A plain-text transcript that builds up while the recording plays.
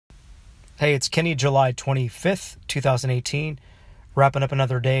Hey, it's Kenny, July 25th, 2018. Wrapping up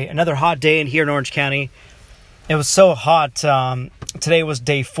another day. Another hot day in here in Orange County. It was so hot. Today was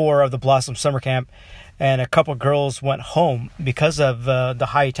day 4 of the Blossom Summer Camp. And a couple girls went home because of the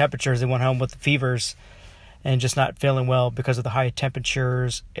high temperatures. They went home with fevers and just not feeling well because of the high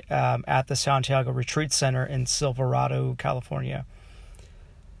temperatures at the Santiago Retreat Center in Silverado, California.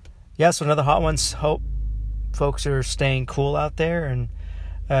 Yeah, so another hot one. Hope folks are staying cool out there, and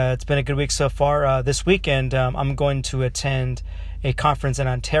it's been a good week so far. This weekend, I'm going to attend a conference in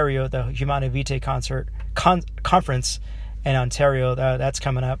Ontario, the Humanae Vitae conference in Ontario. That's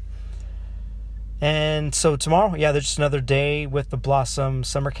coming up. And so tomorrow, there's just another day with the Blossom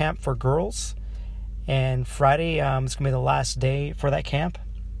Summer Camp for girls. And Friday, it's going to be the last day for that camp.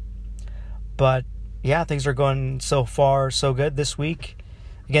 But, things are going so far so good this week.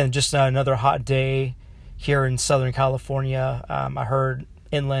 Again, just another hot day here in Southern California. I heard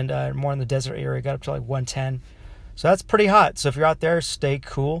inland, more in the desert area, got up to like 110. So that's pretty hot. So if you're out there, stay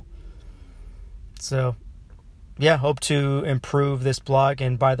cool. So, hope to improve this blog.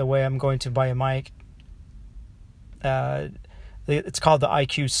 And by the way, I'm going to buy a mic. It's called the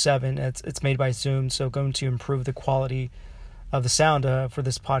IQ7. It's made by Zoom. So going to improve the quality of the sound for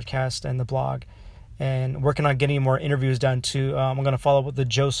this podcast and the blog. And working on getting more interviews done too. I'm going to follow up with the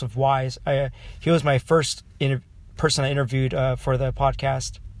Joseph Wise. He was my first person I interviewed for the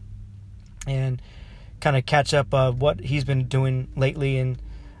podcast, and kind of catch up what he's been doing lately.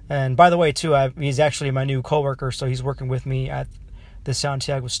 And by the way too, he's actually my new coworker, so he's working with me at the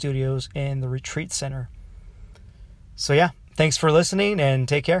Santiago Studios and the Retreat Center. So thanks for listening and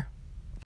take care.